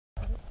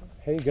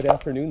Hey, good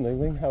afternoon, Ling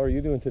Ling. How are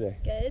you doing today?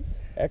 Good.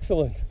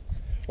 Excellent.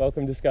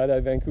 Welcome to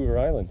Skydive Vancouver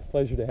Island.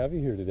 Pleasure to have you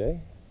here today.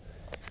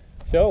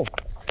 So,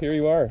 here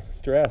you are,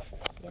 dressed,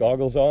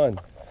 goggles on,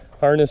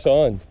 harness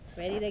on.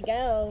 Ready to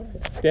go.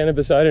 Standing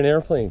beside an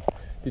airplane.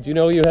 Did you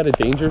know you had a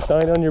danger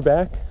sign on your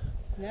back?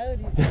 No,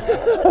 did you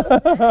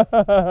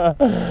know?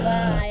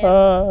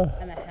 Well,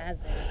 I'm a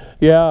hazard.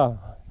 Yeah.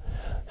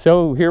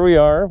 So here we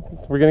are.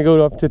 We're going to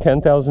go up to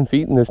 10,000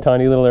 feet in this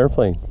tiny little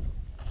airplane.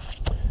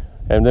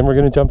 And then we're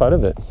going to jump out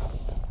of it.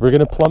 We're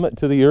going to plummet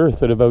to the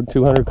earth at about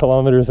 200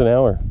 kilometers an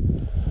hour.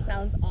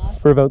 Sounds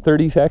awesome. For about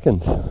 30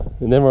 seconds.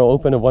 And then we'll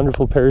open a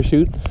wonderful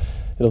parachute.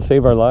 It'll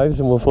save our lives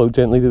and we'll float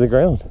gently to the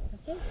ground.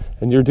 Okay.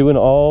 And you're doing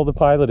all the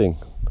piloting.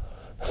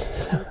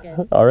 Sounds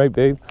good. All right,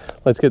 babe.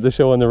 Let's get the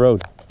show on the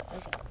road.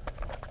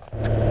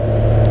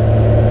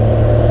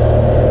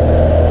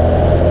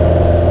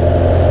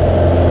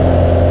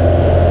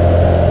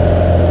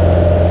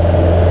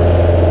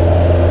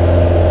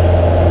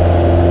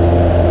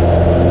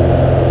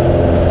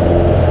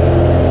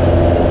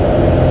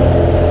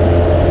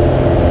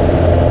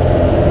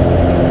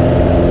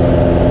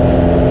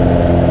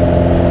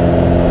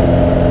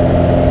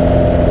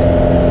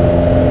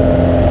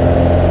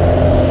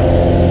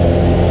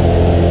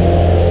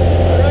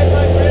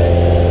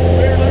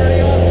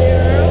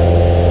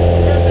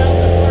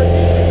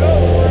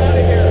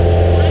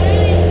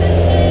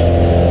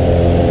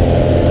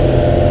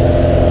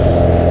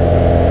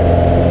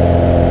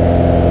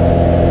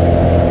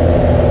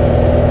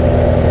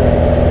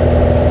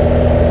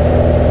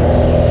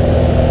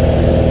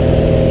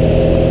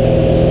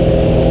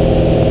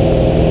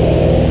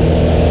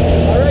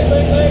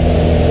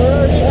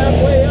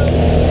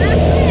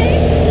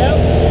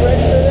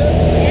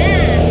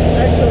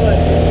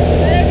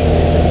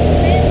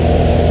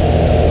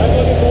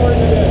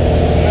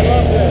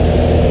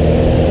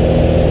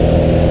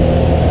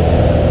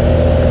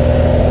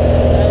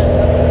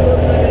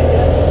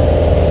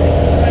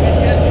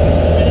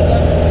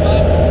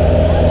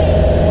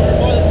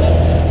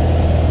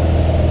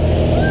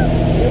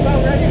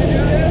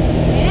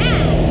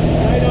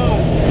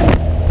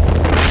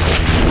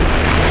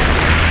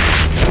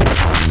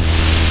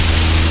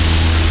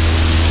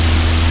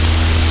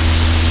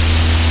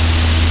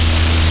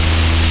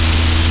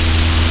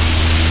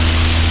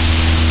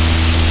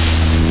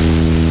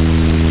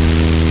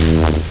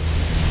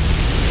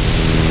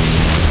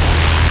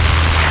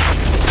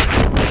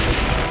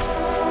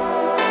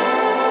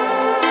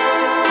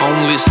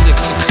 Only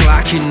 6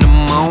 o'clock in the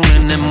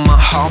morning and my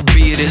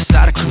heartbeat is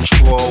out of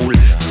control.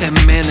 10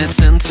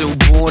 minutes into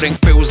boarding,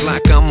 feels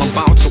like I'm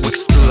about to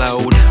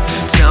explode.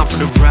 Time for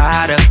the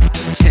ride up,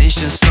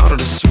 tension started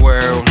to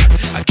swirl.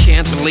 I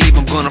can't believe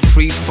I'm gonna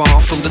free fall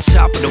from the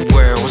top of the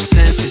world.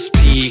 Senses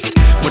peaked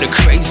with a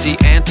crazy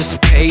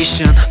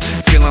anticipation.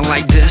 Feeling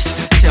like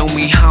this, tell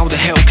me how the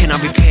hell can I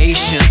be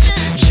patient?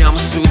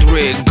 Jumpsuit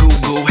rig,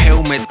 Google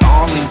helmet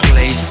all in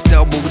place.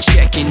 Double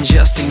checking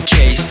just in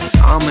case.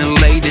 I'm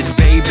elated,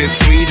 baby,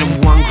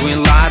 freedom one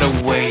green light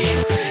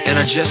away. And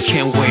I just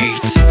can't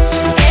wait.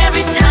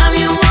 Every time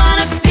you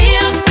wanna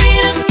feel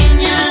freedom in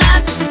your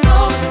life, just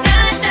go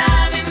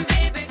skydiving,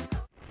 baby.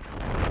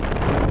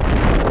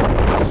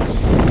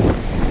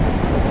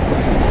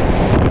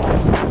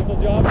 Beautiful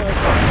job, Mike.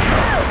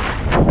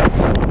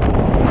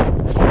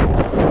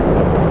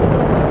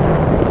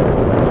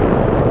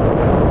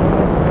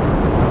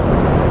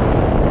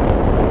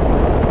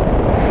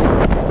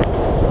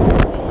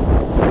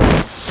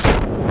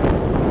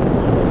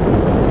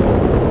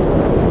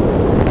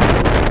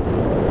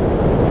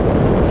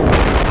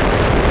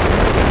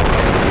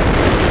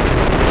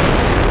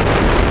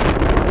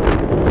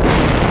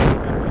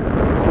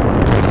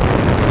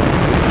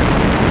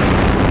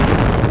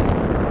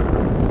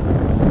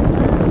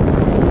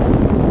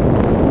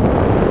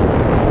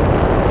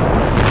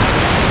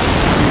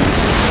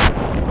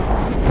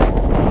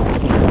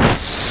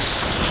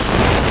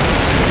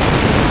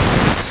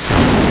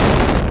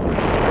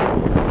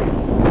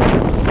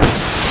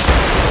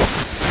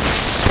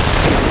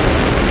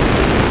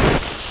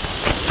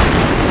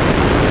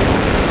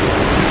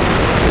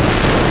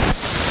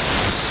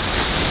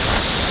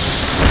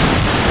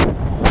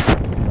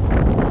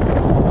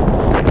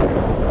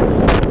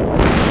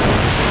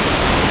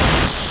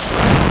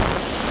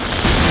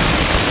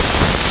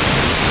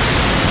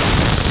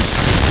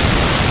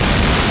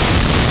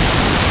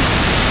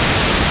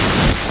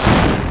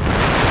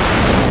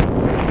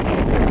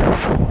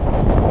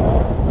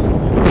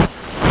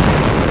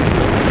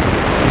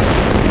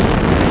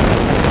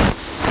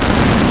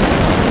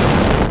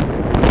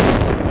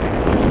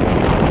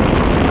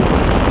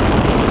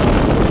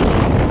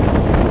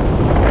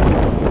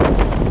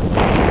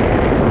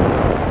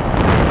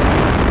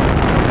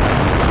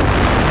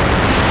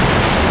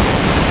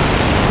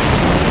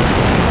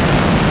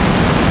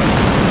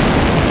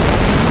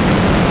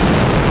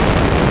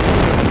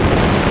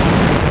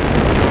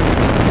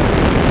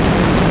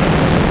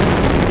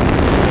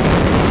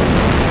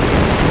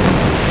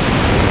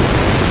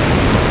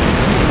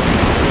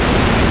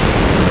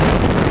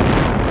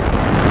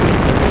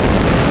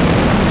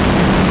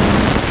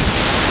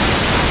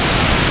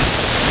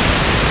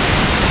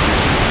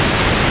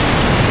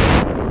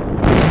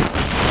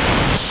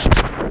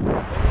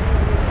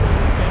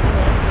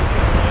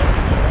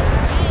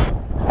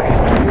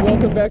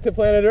 back to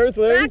planet Earth,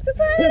 Lynn. Back to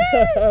planet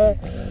Earth.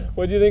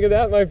 What do you think of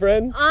that, my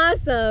friend?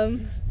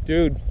 Awesome.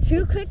 Dude.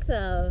 Too quick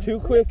though.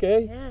 Too quick,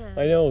 eh? Yeah.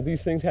 I know,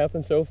 these things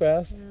happen so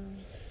fast. No.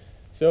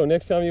 So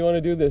next time you want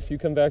to do this, you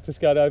come back to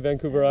Skydive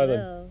Vancouver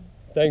Island. No.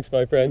 Thanks,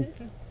 my friend.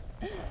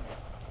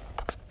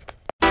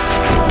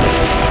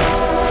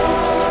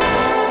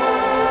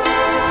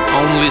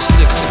 Only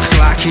 6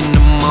 o'clock in the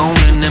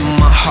morning and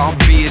my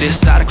heartbeat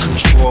is out of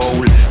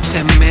control.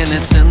 10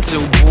 minutes into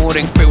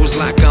boarding, feels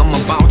like I'm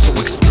about to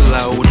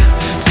explode.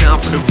 Time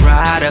for the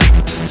ride up,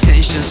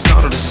 tension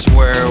started to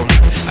swirl.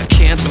 I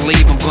can't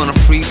believe I'm gonna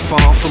free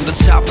fall from the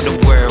top of the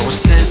world.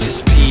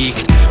 Senses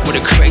peaked with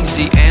a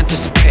crazy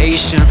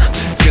anticipation.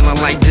 Feeling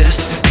like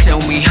this, tell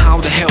me how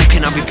the hell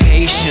can I be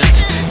patient?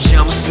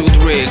 Jumpsuit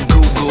rig,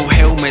 Google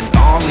helmet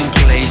all in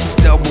place.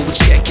 Double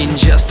checking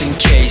just in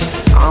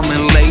case. I'm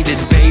elated,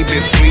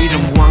 baby,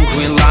 freedom one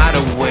green light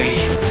away,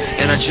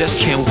 and I just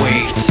can't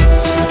wait.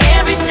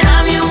 Every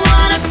time you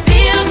wanna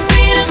feel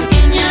freedom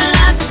in your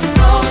life, just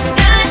go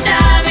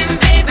skydiving,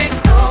 baby,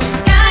 go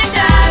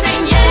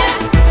skydiving, yeah.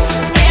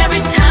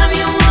 Every time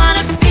you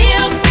wanna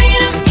feel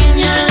freedom in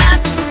your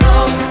life, just go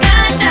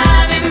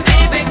skydiving,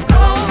 baby,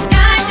 go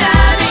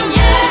skydiving,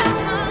 yeah.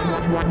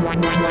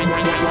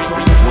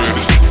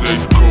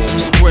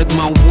 Spread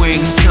my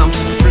wings, time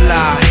to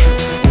fly.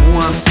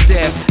 One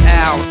step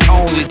out,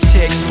 all it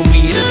takes for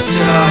me to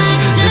touch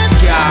the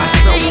sky.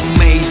 So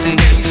amazing,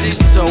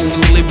 so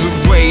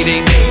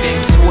liberating.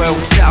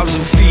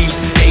 12,000 feet,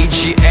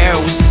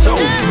 AGL, so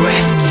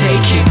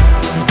breathtaking.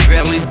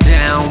 Belly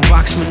down,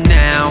 box me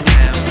now.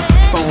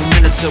 4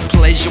 minutes of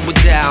pleasure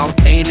without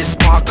any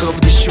spark of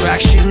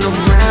distraction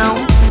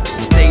around.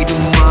 State of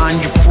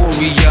mind,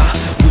 euphoria,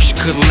 wish it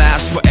could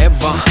last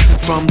forever.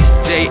 From this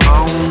day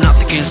on,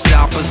 nothing can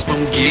stop us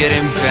from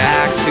getting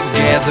back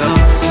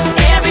together.